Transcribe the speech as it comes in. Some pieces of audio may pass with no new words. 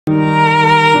I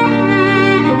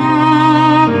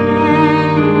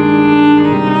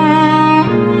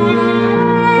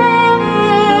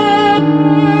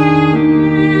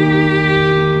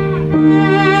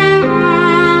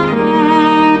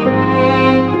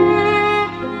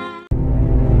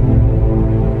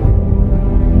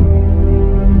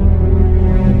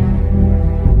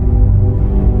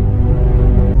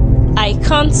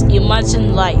can't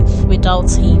imagine life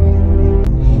without him.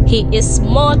 He is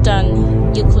more than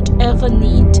you could ever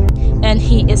need, and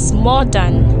he is more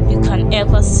than you can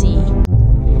ever see.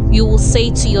 You will say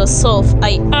to yourself,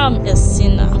 I am a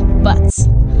sinner, but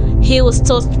he will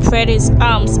still spread his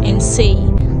arms and say,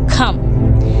 come.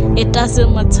 It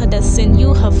doesn't matter the sin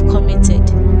you have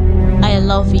committed. I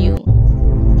love you.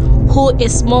 Who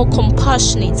is more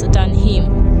compassionate than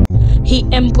him? He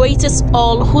embraces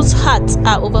all whose hearts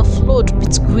are overflowed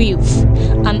with grief,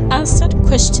 unanswered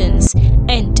questions,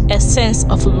 and a sense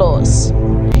of loss.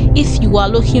 If you are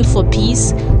looking for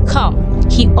peace, come,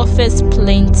 he offers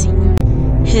plenty.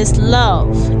 His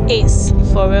love is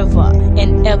forever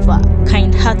and ever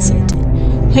kind-hearted.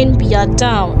 When we are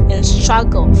down and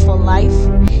struggle for life,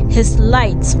 his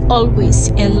light always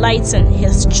enlightens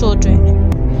his children.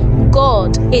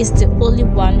 God is the only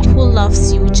one who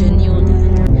loves you genuinely.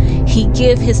 He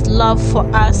gave his love for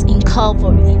us in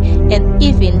Calvary, and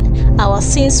even our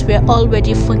sins were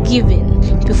already forgiven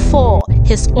before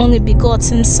his only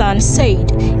begotten Son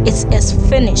said, "It is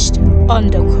finished" on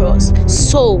the cross,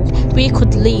 so we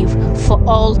could live for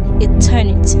all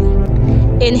eternity.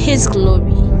 In his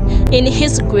glory, in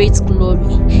his great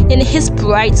glory, in his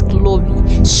bright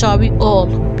glory, shall we all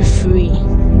be free.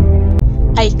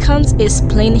 I can't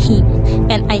explain him,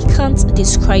 and I can't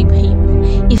describe him.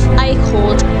 If I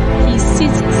could, he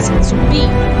ceases to be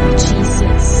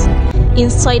Jesus.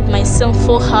 Inside my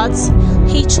sinful heart,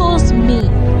 he chose me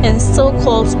and still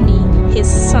calls me his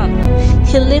son.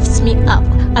 He lifts me up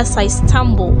as I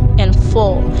stumble and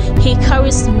fall. He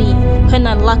carries me when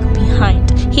I lag behind.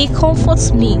 He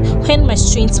comforts me when my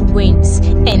strength wanes.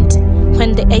 And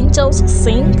when the angels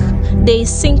sing, they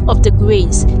sing of the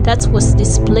grace that was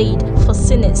displayed for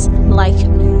sinners like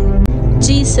me.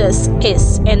 Jesus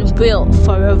is and will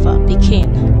forever be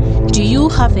King. Do you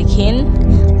have a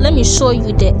king? Let me show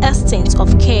you the extent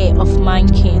of care of my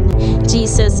king.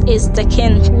 Jesus is the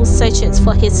king who searches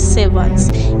for his servants.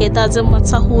 It doesn't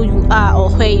matter who you are or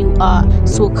where you are.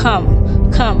 So come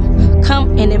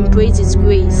and embrace his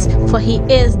grace, for he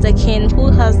is the king who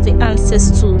has the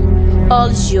answers to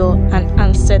all your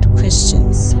unanswered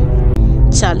questions.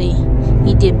 Charlie,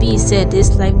 it be said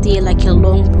this life day like a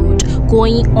long road,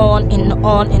 going on and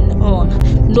on and on.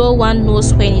 No one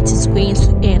knows when it is going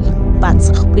to end, but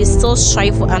we still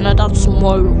strive for another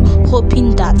tomorrow,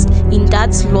 hoping that in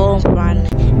that long run,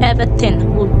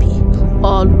 everything will be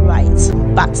alright.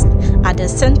 But at the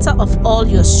center of all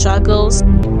your struggles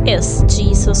is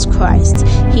Jesus Christ.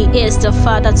 He is the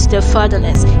father to the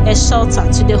fatherless, a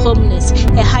shelter to the homeless,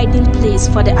 a hiding place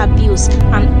for the abused,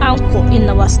 an anchor in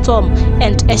our storm,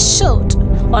 and a shield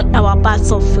on our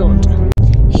battlefield.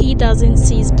 He doesn't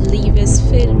see believers'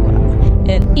 failure,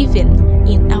 and even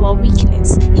in our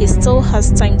weakness, he still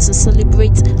has time to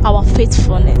celebrate our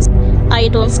faithfulness. I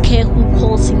don't care who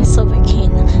calls himself a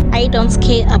king. I don't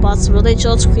care about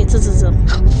religious criticism,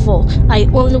 for I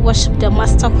only worship the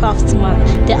master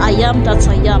craftsman, the I am that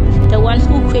I am, the one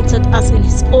who created us in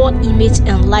his own image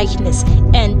and likeness,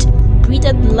 and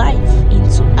breathed life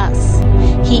into us.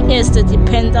 He is the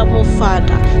dependable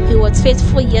Father. He was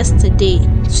faithful yesterday,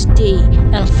 today,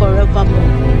 and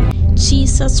forevermore.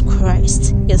 Jesus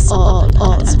Christ is all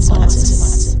that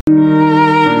matters.